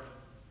are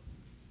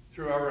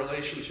through our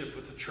relationship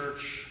with the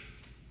church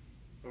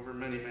over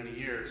many, many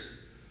years.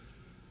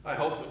 I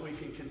hope that we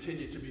can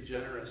continue to be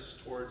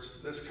generous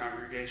towards this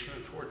congregation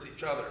and towards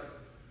each other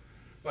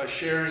by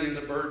sharing in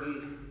the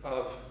burden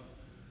of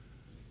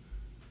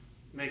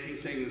making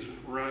things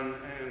run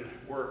and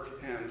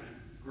work and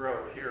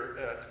grow here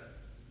at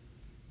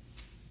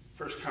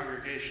First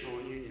Congregational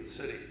in Union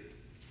City.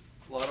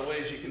 A lot of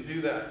ways you can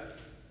do that.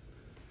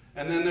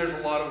 And then there's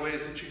a lot of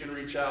ways that you can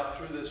reach out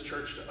through this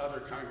church to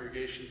other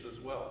congregations as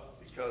well,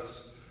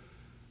 because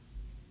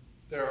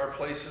there are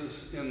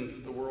places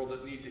in the world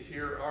that need to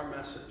hear our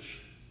message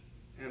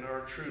and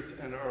our truth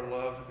and our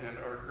love and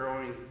our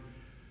growing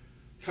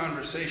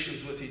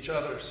conversations with each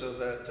other, so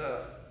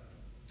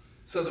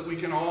that we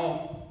can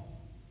all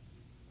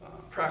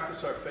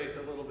practice our faith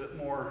a little bit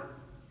more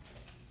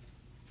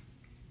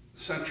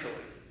centrally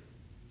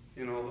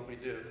in all that we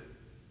do.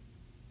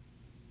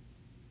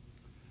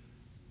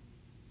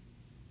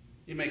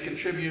 You may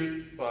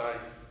contribute by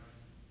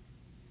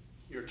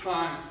your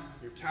time,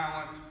 your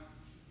talent,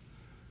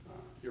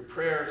 your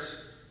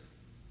prayers,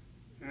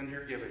 and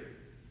your giving.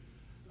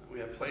 We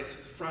have plates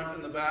at the front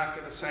and the back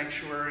at the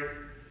sanctuary.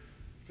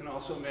 You can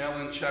also mail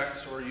in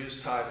checks or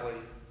use Tidely.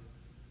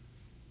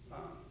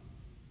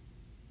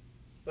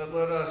 But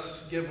let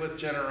us give with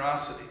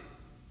generosity,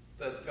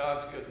 that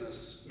God's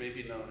goodness may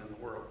be known in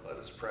the world. Let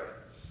us pray.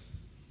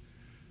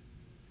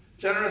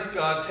 Generous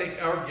God,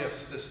 take our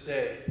gifts this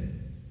day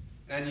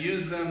and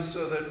use them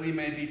so that we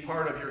may be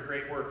part of your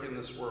great work in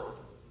this world.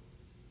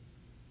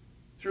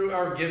 Through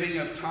our giving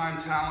of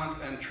time,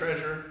 talent, and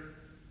treasure,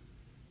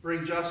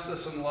 bring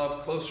justice and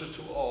love closer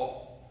to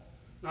all,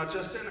 not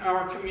just in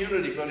our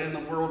community, but in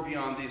the world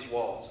beyond these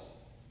walls.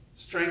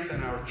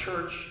 Strengthen our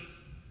church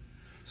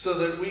so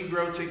that we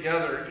grow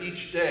together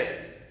each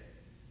day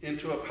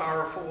into a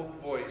powerful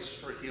voice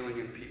for healing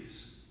and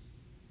peace.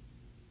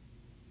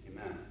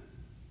 Amen.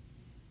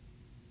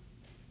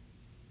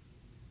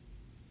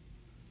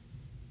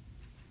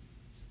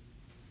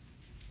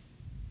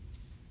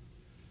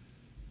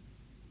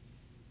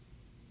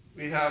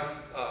 We have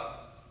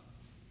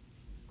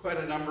quite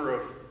a number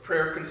of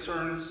prayer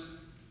concerns.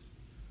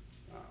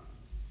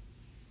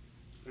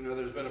 I know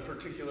there's been a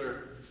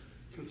particular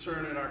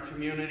concern in our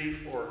community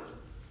for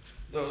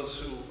those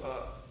who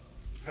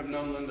have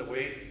known Linda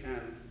Waite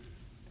and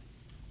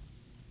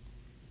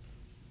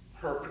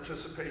her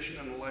participation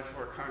in the life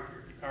of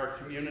our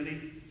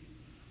community.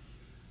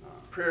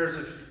 Prayers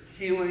of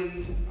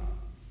healing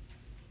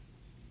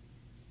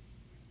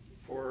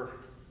for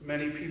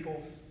many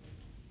people.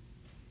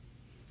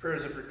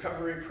 Prayers of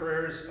recovery,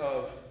 prayers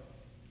of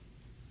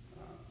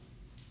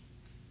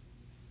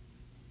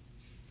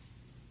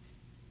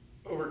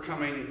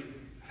overcoming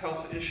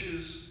health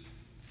issues,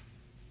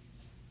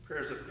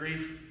 prayers of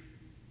grief,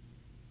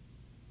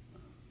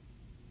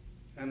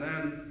 and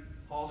then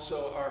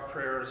also our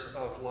prayers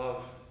of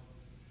love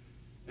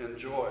and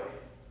joy.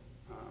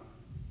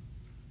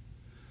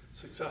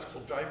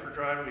 Successful diaper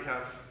drive. We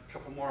have a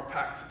couple more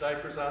packs of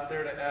diapers out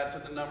there to add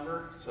to the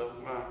number, so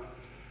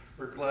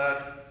we're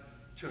glad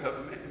to have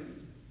made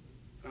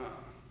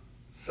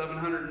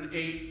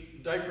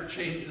 708 diaper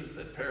changes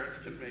that parents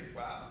can make.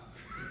 Wow.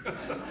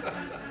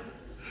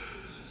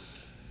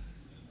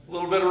 A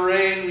little bit of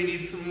rain, we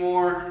need some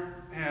more,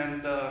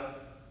 and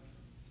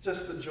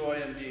just the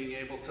joy in being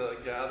able to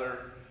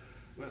gather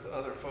with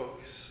other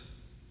folks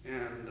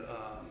and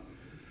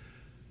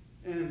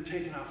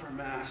taking off our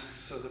masks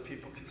so that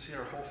people can see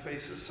our whole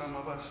faces, some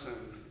of us,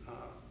 and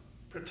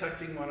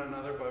protecting one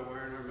another by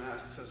wearing our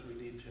masks as we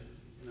need to.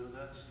 You know,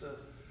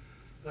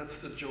 that's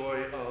the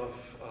joy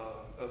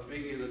of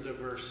being in a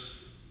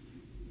diverse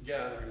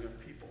gathering of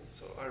people.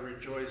 So I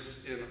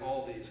rejoice in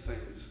all these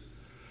things.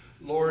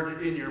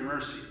 Lord, in your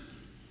mercy,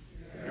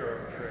 hear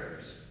our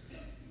prayers.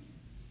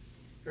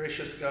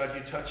 Gracious God,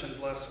 you touch and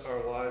bless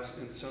our lives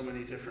in so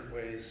many different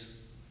ways,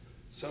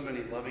 so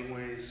many loving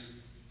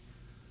ways,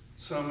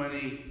 so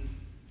many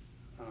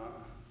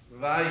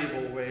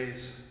valuable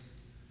ways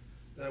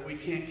that we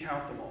can't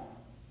count them all.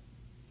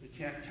 We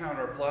can't count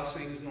our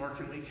blessings, nor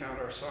can we count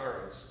our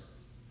sorrows.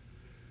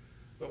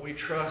 But we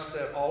trust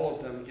that all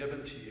of them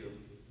given to you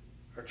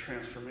are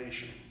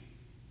transformational.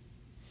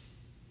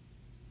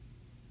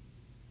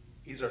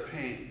 Ease our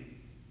pain.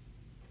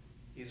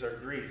 Ease our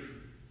grief.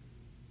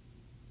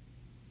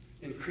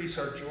 Increase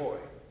our joy.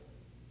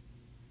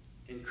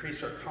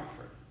 Increase our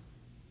comfort.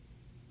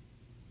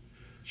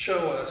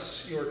 Show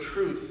us your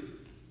truth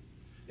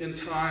in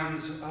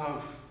times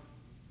of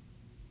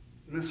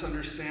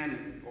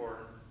misunderstanding or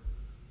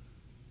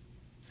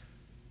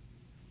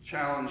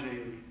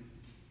challenging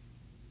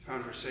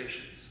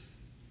conversations.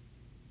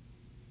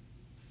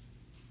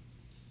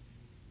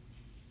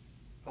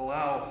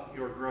 Allow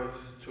your growth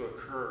to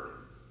occur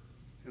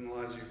in the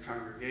lives of your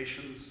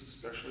congregations,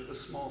 especially the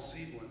small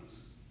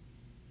seedlings.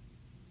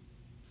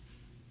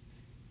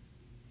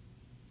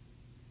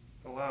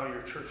 allow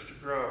your church to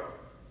grow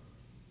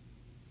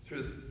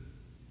through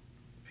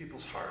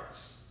people's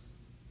hearts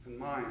and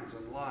minds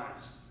and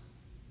lives.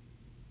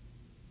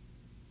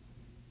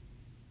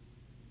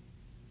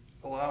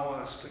 Allow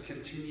us to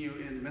continue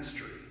in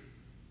mystery,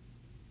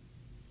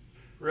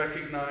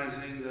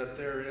 recognizing that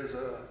there is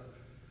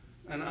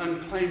an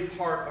unclaimed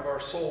part of our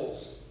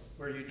souls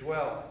where you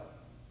dwell.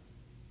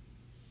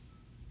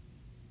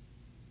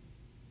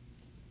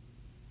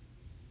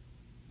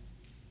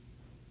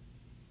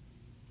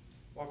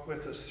 Walk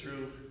with us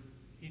through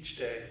each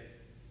day.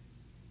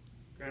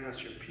 Grant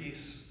us your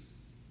peace,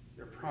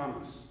 your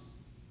promise,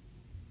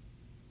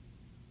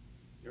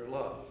 your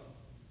love.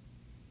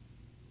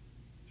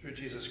 Through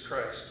Jesus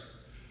Christ,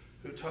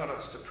 who taught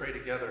us to pray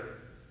together.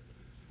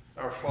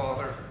 Our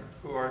Father,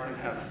 who art in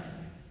heaven,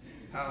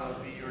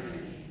 hallowed be your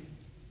name.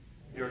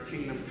 Your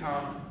kingdom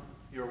come,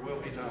 your will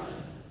be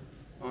done,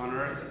 on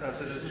earth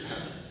as it is in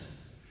heaven.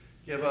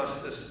 Give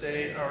us this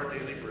day our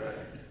daily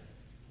bread,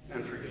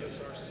 and forgive us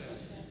our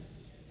sins,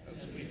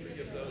 as we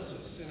forgive those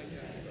who sin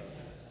against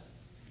us.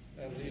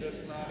 And lead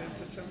us not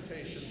into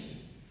temptation,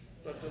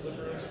 but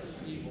deliver us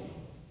from evil.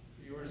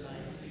 For yours is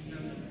the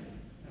kingdom,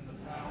 and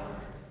the power,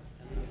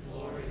 and the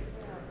glory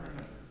forever and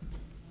ever.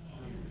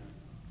 Amen.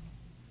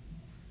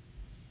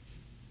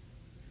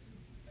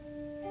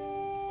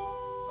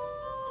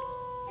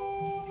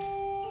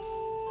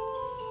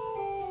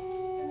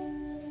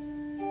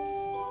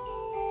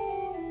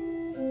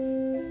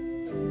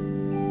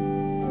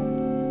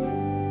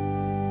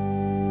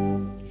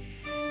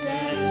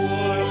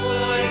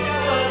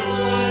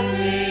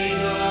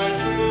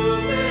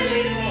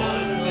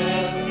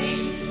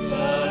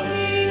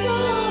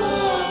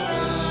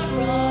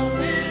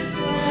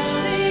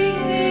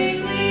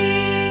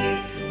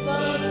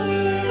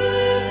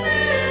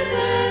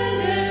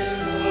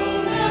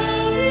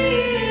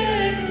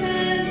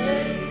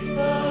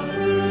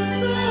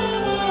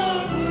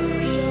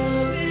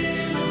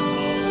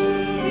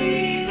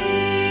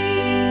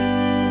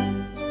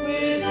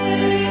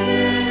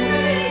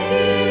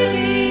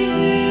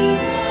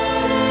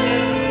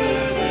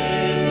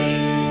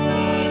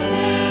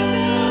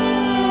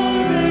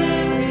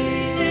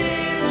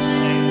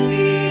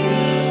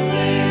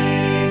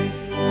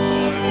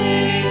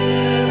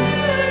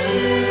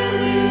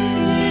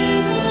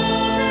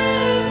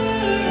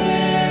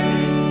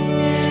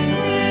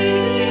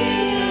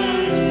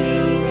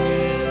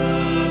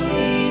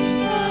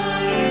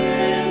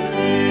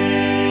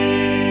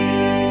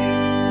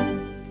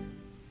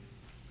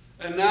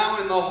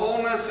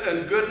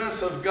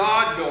 Of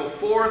God, go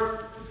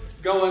forth,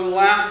 go and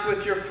laugh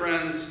with your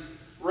friends,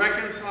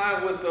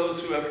 reconcile with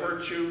those who have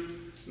hurt you,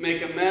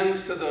 make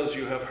amends to those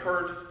you have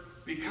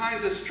hurt, be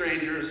kind to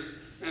strangers,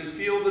 and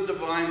feel the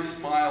divine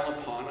smile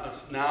upon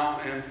us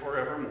now and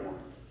forevermore.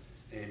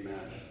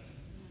 Amen.